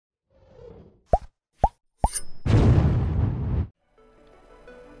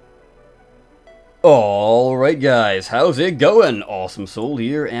Alright guys, how's it going? Awesome Soul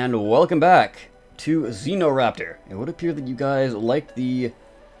here, and welcome back to XenoRaptor. It would appear that you guys liked the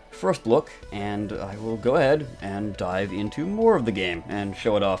first look, and I will go ahead and dive into more of the game and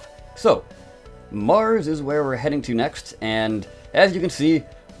show it off. So, Mars is where we're heading to next, and as you can see,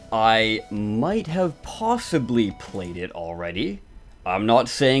 I might have possibly played it already. I'm not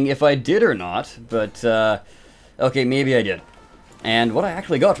saying if I did or not, but okay, maybe I did. And what I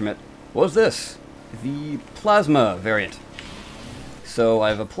actually got from it was this. The plasma variant. So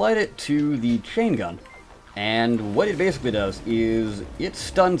I've applied it to the chain gun, and what it basically does is it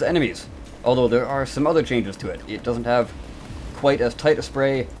stuns enemies, although there are some other changes to it. It doesn't have quite as tight a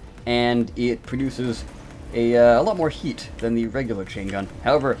spray, and it produces a lot more heat than the regular chain gun.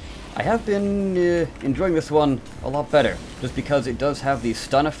 However, I have been enjoying this one a lot better, just because it does have the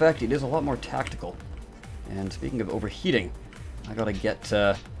stun effect. It is a lot more tactical. And speaking of overheating, I gotta get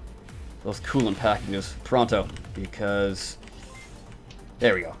those coolant packages pronto, because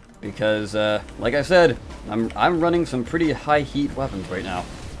there we go. Because like I said, I'm running some pretty high heat weapons right now.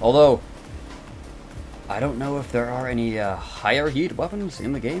 Although I don't know if there are any higher heat weapons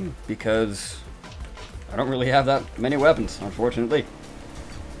in the game, because I don't really have that many weapons, unfortunately.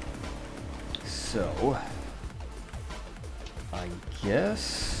 So I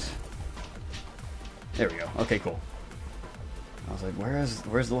guess there we go. Okay, cool. I was like,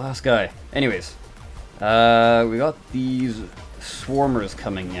 where's the last guy? Anyways, we got these swarmers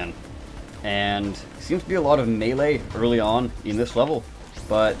coming in, and seems to be a lot of melee early on in this level,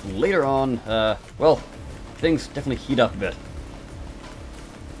 but later on, well, things definitely heat up a bit.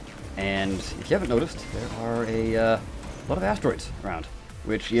 And if you haven't noticed, there are a lot of asteroids around,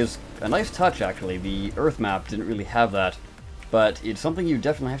 which is a nice touch actually. The Earth map didn't really have that, but it's something you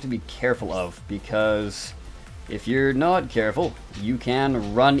definitely have to be careful of, because if you're not careful, you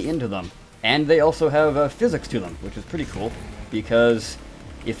can run into them. And they also have physics to them, which is pretty cool, because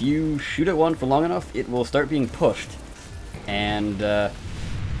if you shoot at one for long enough, it will start being pushed, and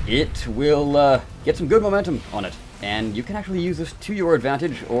it will get some good momentum on it. And you can actually use this to your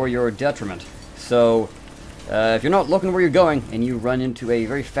advantage or your detriment. So if you're not looking where you're going and you run into a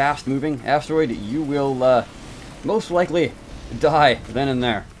very fast-moving asteroid, you will most likely die then and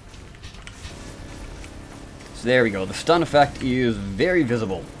there. So there we go. The stun effect is very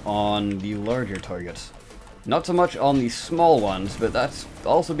visible on the larger targets. Not so much on the small ones, but that's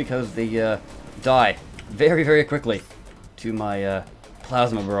also because they die very, very quickly to my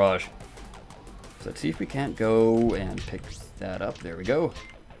plasma barrage. So let's see if we can't go and pick that up. There we go.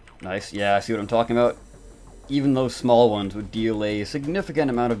 Nice. Yeah, I see what I'm talking about. Even those small ones would deal a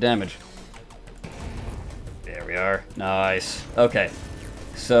significant amount of damage. There we are. Nice. Okay.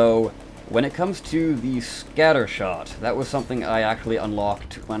 So when it comes to the scatter shot, that was something I actually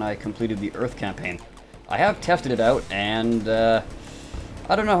unlocked when I completed the Earth campaign. I have tested it out, and I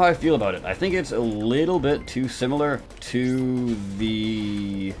don't know how I feel about it. I think it's a little bit too similar to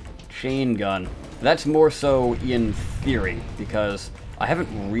the chain gun. That's more so in theory, because I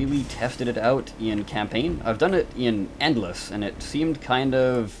haven't really tested it out in campaign. I've done it in endless, and it seemed kind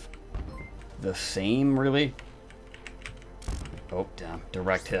of the same, really. Oh, damn.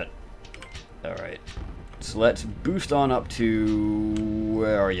 Direct hit. Alright, so let's boost on up to...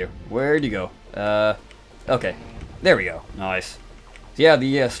 where are you? Where'd you go? Okay, there we go. Nice. So yeah,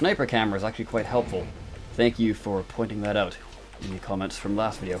 the sniper camera is actually quite helpful. Thank you for pointing that out in the comments from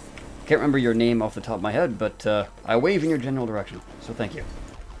last video. Can't remember your name off the top of my head, but I wave in your general direction, so thank you.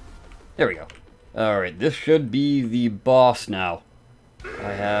 There we go. Alright, this should be the boss now.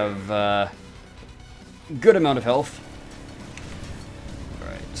 I have a good amount of health.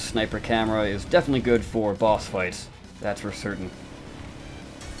 Sniper camera is definitely good for boss fights, that's for certain.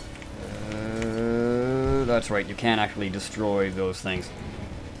 That's right, you can actually destroy those things.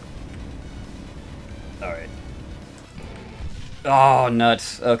 Alright. Oh,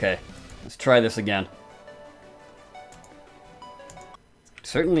 nuts. Okay, let's try this again.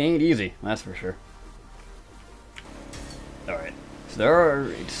 Certainly ain't easy, that's for sure. Alright, so there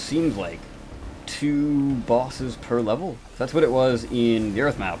are, it seems like, 2 bosses per level. That's what it was in the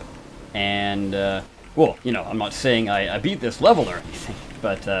Earth map. And, well, you know, I'm not saying I beat this level or anything,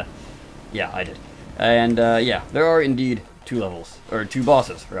 but, yeah, I did. And, yeah, there are indeed 2 levels, or 2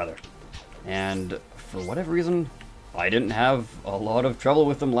 bosses, rather. And, for whatever reason, I didn't have a lot of trouble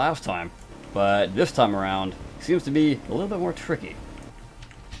with them last time. But this time around, seems to be a little bit more tricky.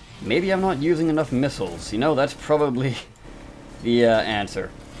 Maybe I'm not using enough missiles. You know, that's probably the,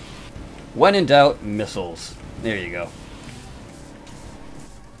 answer. When in doubt, missiles. There you go.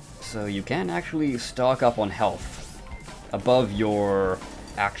 So you can actually stock up on health above your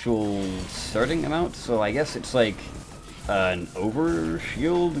actual starting amount, so I guess it's like an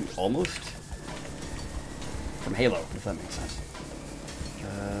overshield almost from Halo, if that makes sense.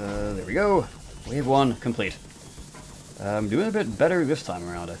 There we go. Wave 1 complete. I'm doing a bit better this time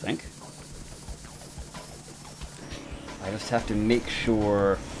around, I think. I just have to make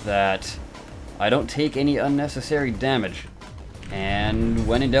sure that I don't take any unnecessary damage. And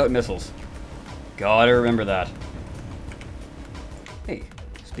when in doubt, missiles. Gotta remember that. Hey,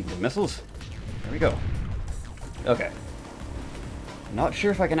 speaking of missiles, there we go. Okay. Not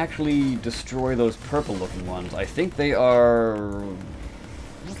sure if I can actually destroy those purple-looking ones. I think they are... I'm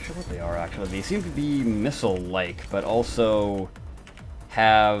not sure what they are, actually. They seem to be missile-like, but also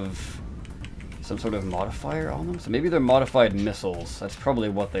have some sort of modifier on them. So maybe they're modified missiles. That's probably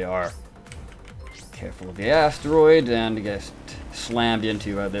what they are. Careful of the asteroid, and get slammed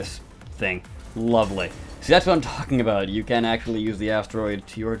into this thing. Lovely. See, that's what I'm talking about. You can actually use the asteroid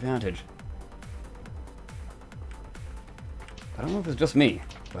to your advantage. I don't know if it's just me,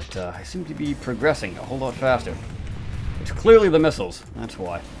 but I seem to be progressing a whole lot faster. It's clearly the missiles, that's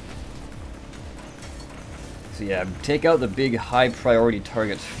why. So yeah, take out the big high priority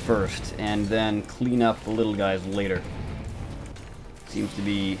targets first, and then clean up the little guys later. Seems to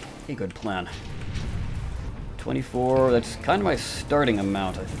be a good plan. 24, that's kind of my starting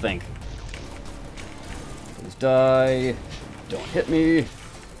amount, I think. Please die. Don't hit me.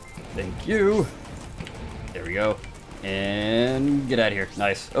 Thank you. There we go. And get out of here.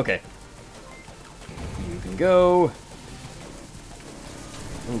 Nice. Okay. You can go.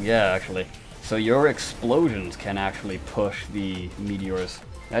 Oh, yeah, actually. So your explosions can actually push the meteors.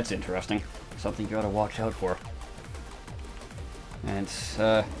 That's interesting. Something you gotta watch out for. And it's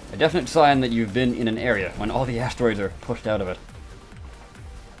a definite sign that you've been in an area when all the asteroids are pushed out of it.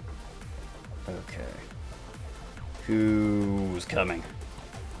 Okay. Who's coming?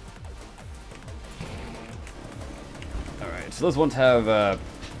 Alright, so those ones have,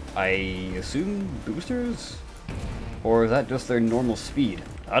 I assume, boosters? Or is that just their normal speed?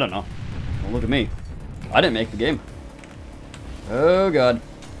 I don't know. Well, look at me. I didn't make the game. Oh god.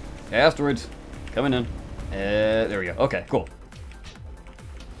 Asteroids. Coming in. There we go. Okay, cool.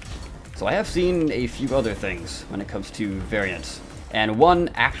 So I have seen a few other things when it comes to variants. And one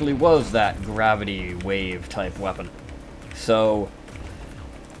actually was that gravity wave type weapon. So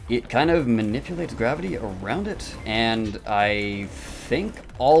it kind of manipulates gravity around it, and I think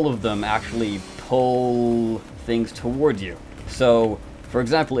all of them actually pull things towards you. So, for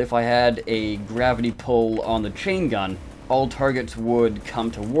example, if I had a gravity pull on the chain gun, all targets would come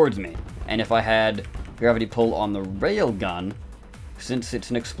towards me. And if I had gravity pull on the rail gun, since it's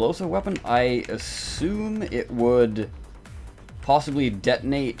an explosive weapon, I assume it would possibly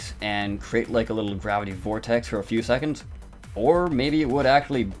detonate and create like a little gravity vortex for a few seconds. Or maybe it would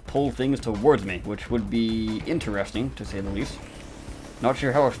actually pull things towards me, which would be interesting, to say the least. Not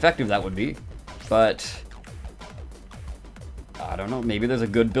sure how effective that would be, but I don't know, maybe there's a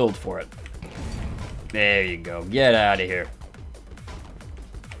good build for it. There you go, get out of here.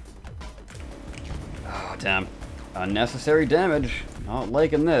 Oh, damn. Unnecessary damage. Not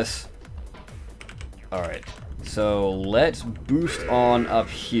liking this. Alright, so let's boost on up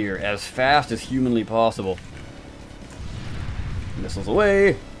here as fast as humanly possible. Missiles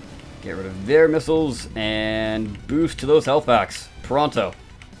away. Get rid of their missiles and boost to those health packs. Pronto.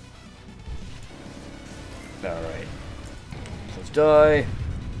 Alright. Let's die.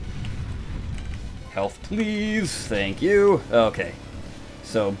 Health, please. Thank you. Okay.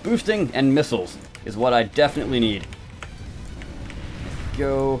 So, boosting and missiles is what I definitely need.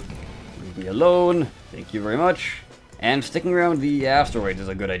 Go. Leave me alone. Thank you very much. And sticking around the asteroids is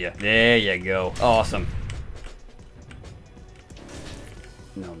a good idea. There you go. Awesome.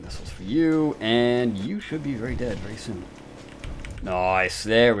 No missiles for you, and you should be very dead very soon. Nice,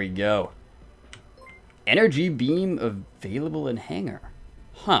 there we go. Energy beam available in hangar.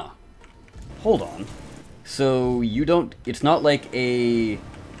 Huh. Hold on. So you don't, it's not like a...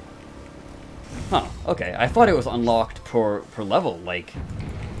 Huh, okay. I thought it was unlocked per level, like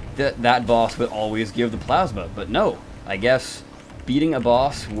that boss would always give the plasma, but no. I guess beating a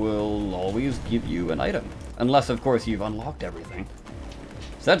boss will always give you an item. Unless, of course, you've unlocked everything.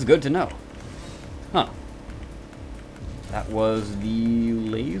 So that's good to know. Huh. That was the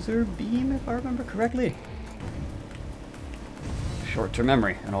laser beam, if I remember correctly. Short-term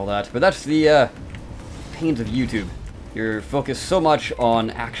memory and all that. But that's the pains of YouTube. You're focused so much on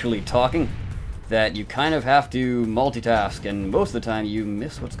actually talking that you kind of have to multitask, and most of the time you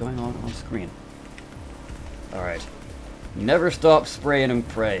miss what's going on screen. Alright. Never stop spraying and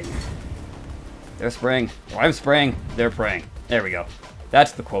praying. They're spraying. Or I'm spraying. They're praying. There we go.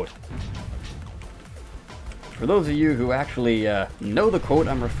 That's the quote. For those of you who actually know the quote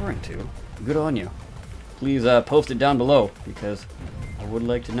I'm referring to, good on you. Please post it down below, because I would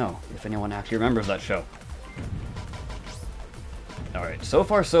like to know if anyone actually remembers that show. Alright, so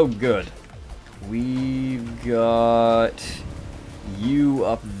far so good. We've got you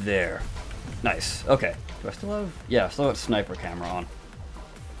up there. Nice. Okay. Do I still have... Yeah, I still have sniper camera on.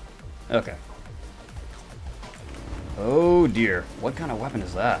 Okay. Oh dear. What kind of weapon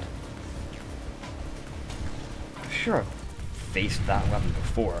is that? I'm sure I've faced that weapon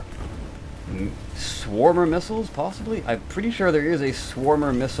before. Swarmer missiles, possibly? I'm pretty sure there is a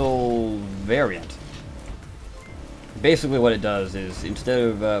Swarmer missile variant. Basically what it does is, instead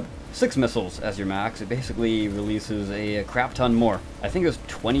of 6 missiles as your max, it basically releases a crap ton more. I think it was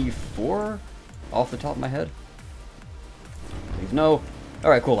 24 off the top of my head. Please no.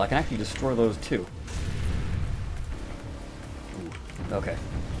 Alright, cool. I can actually destroy those too. Ooh, okay.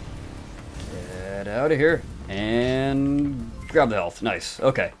 Get out of here. And grab the health. Nice.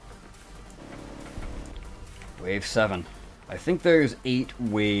 Okay. Wave 7. I think there's 8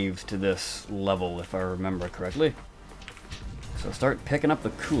 waves to this level, if I remember correctly. So start picking up the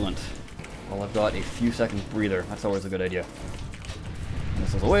coolant while I've got a few seconds breather. That's always a good idea.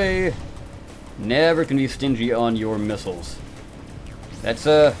 Missiles away. Never can be stingy on your missiles. That's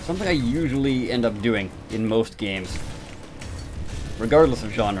something I usually end up doing in most games, regardless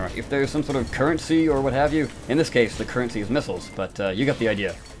of genre. If there's some sort of currency or what have you, in this case the currency is missiles, but you got the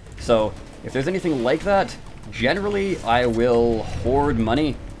idea. So if there's anything like that, generally I will hoard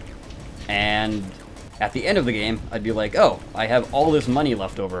money, and at the end of the game I'd be like, oh, I have all this money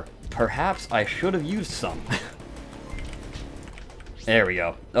left over. Perhaps I should have used some. There we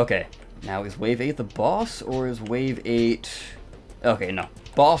go. Okay. Now, is Wave 8 the boss, or is Wave 8... Okay, no.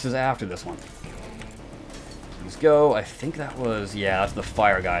 Boss is after this one. Let's go. I think that was... Yeah, that's the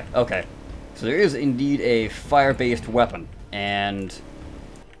fire guy. Okay. So there is indeed a fire-based weapon, and...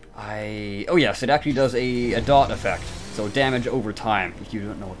 Oh yes, it actually does a dot effect. So damage over time, if you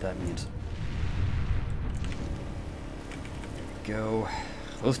don't know what that means. There we go.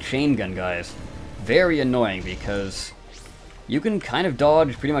 Those chain gun guys. Very annoying, because... You can kind of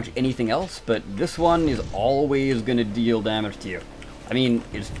dodge pretty much anything else, but this one is always going to deal damage to you. I mean,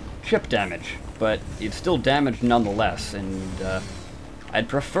 it's chip damage, but it's still damage nonetheless, and I'd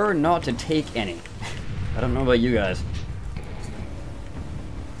prefer not to take any. I don't know about you guys.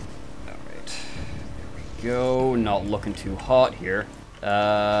 Alright, there we go. Not looking too hot here.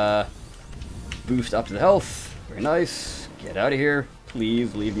 Boost up to the health. Very nice. Get out of here.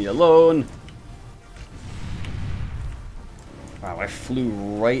 Please leave me alone. Wow, I flew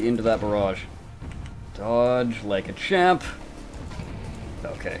right into that barrage. Dodge like a champ.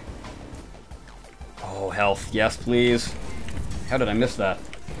 Okay. Oh, health. Yes, please. How did I miss that?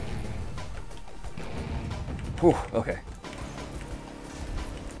 Whew, okay.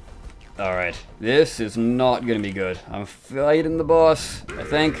 Alright. This is not gonna be good. I'm fighting the boss, I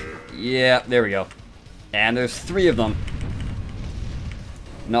think. Yeah, there we go. And there's 3 of them.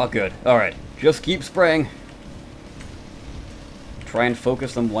 Not good. Alright. Just keep spraying. Try and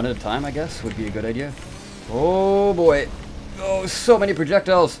focus them one at a time, I guess, would be a good idea. Oh boy. Oh, so many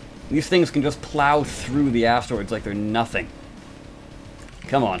projectiles. These things can just plow through the asteroids like they're nothing.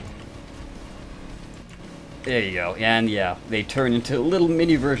 Come on. There you go. And yeah, they turn into little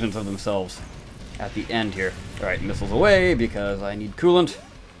mini versions of themselves at the end here. Alright, missiles away because I need coolant.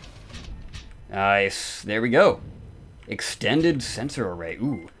 Nice. There we go. Extended sensor array.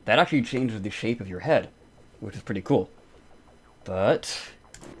 Ooh, that actually changes the shape of your head, which is pretty cool. But,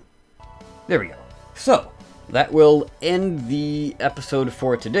 there we go. So, that will end the episode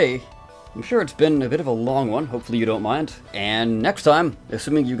for today. I'm sure it's been a bit of a long one, hopefully you don't mind. And next time,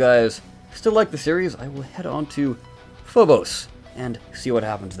 assuming you guys still like the series, I will head on to Phobos and see what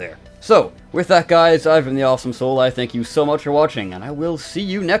happens there. So, with that guys, I've been the Awesome Soul. I thank you so much for watching, and I will see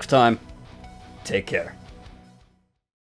you next time. Take care.